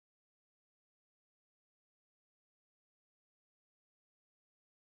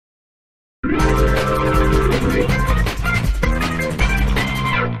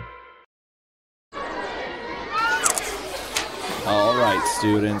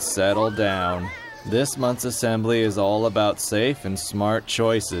students, settle down. This month's assembly is all about safe and smart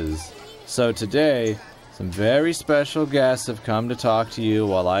choices. So today, some very special guests have come to talk to you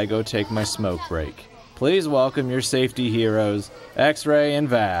while I go take my smoke break. Please welcome your safety heroes, X-Ray and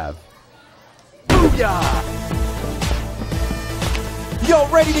Vav. Booyah!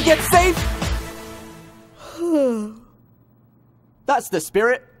 Y'all ready to get safe? That's the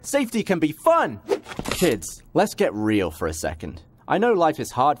spirit. Safety can be fun. Kids, let's get real for a second. I know life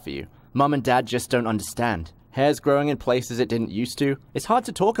is hard for you. Mum and Dad just don't understand. Hair's growing in places it didn't used to. It's hard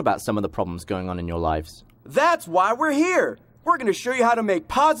to talk about some of the problems going on in your lives. That's why we're here. We're going to show you how to make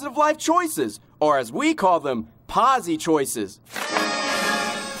positive life choices, or as we call them, Posi-Choices.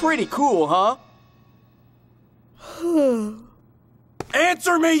 Pretty cool, huh?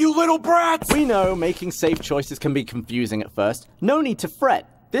 Answer me, you little brats! We know making safe choices can be confusing at first. No need to fret.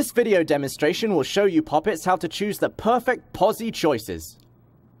 This video demonstration will show you poppets how to choose the perfect Posi-Choices.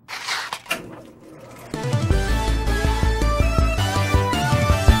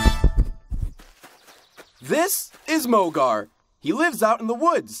 This is Mogar. He lives out in the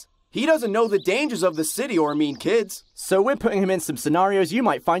woods. He doesn't know the dangers of the city or mean kids. So we're putting him in some scenarios you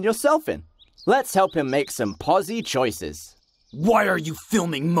might find yourself in. Let's help him make some Posi-Choices. Why are you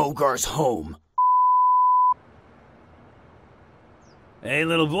filming Mogar's home? Hey,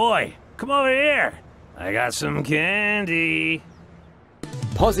 little boy, come over here. I got some candy.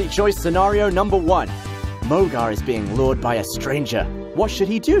 Posi-Choice scenario number 1. Mogar is being lured by a stranger. What should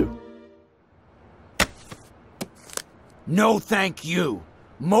he do? No, thank you.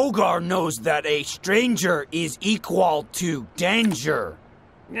 Mogar knows that a stranger is equal to danger.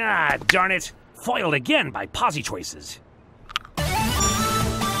 Ah, darn it. Foiled again by Posi-Choices.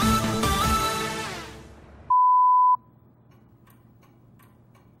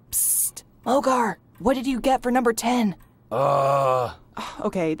 Psst. Mogar, what did you get for number 10?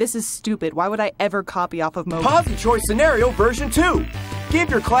 Okay, this is stupid. Why would I ever copy off of Mogar? Posi-Choice scenario version 2. Give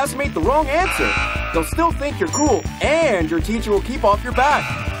your classmate the wrong answer. They'll still think you're cool, and your teacher will keep off your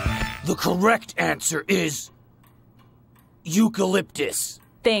back. The correct answer is eucalyptus.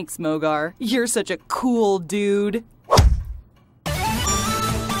 Thanks, Mogar. You're such a cool dude.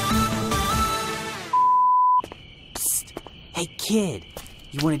 Psst. Hey, kid.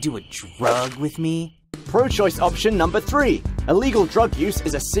 You want to do a drug with me? Pro-choice option number 3. Illegal drug use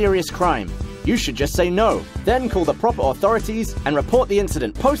is a serious crime. You should just say no, then call the proper authorities and report the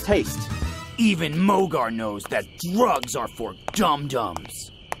incident post-haste. Even Mogar knows that drugs are for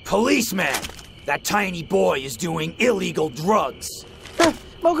dum-dums. Policeman! That tiny boy is doing illegal drugs.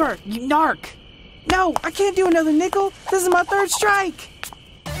 Mogar, you narc. No, I can't do another nickel. This is my 3rd strike.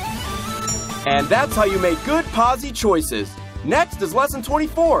 And that's how you make good Posi-Choices. Next is lesson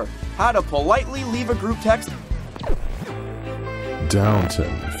 24. How to politely leave a group text. Downton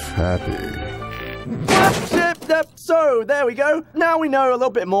happy. So, there we go. Now we know a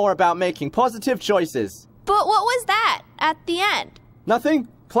little bit more about making positive choices. But what was that at the end? Nothing.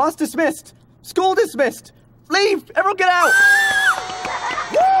 Class dismissed. School dismissed. Leave! Everyone get out!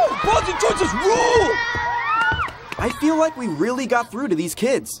 Woo! Posi-Choices rule! I feel like we really got through to these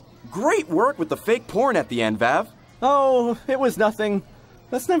kids. Great work with the fake porn at the end, Vav. Oh, it was nothing.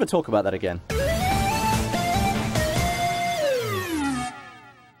 Let's never talk about that again.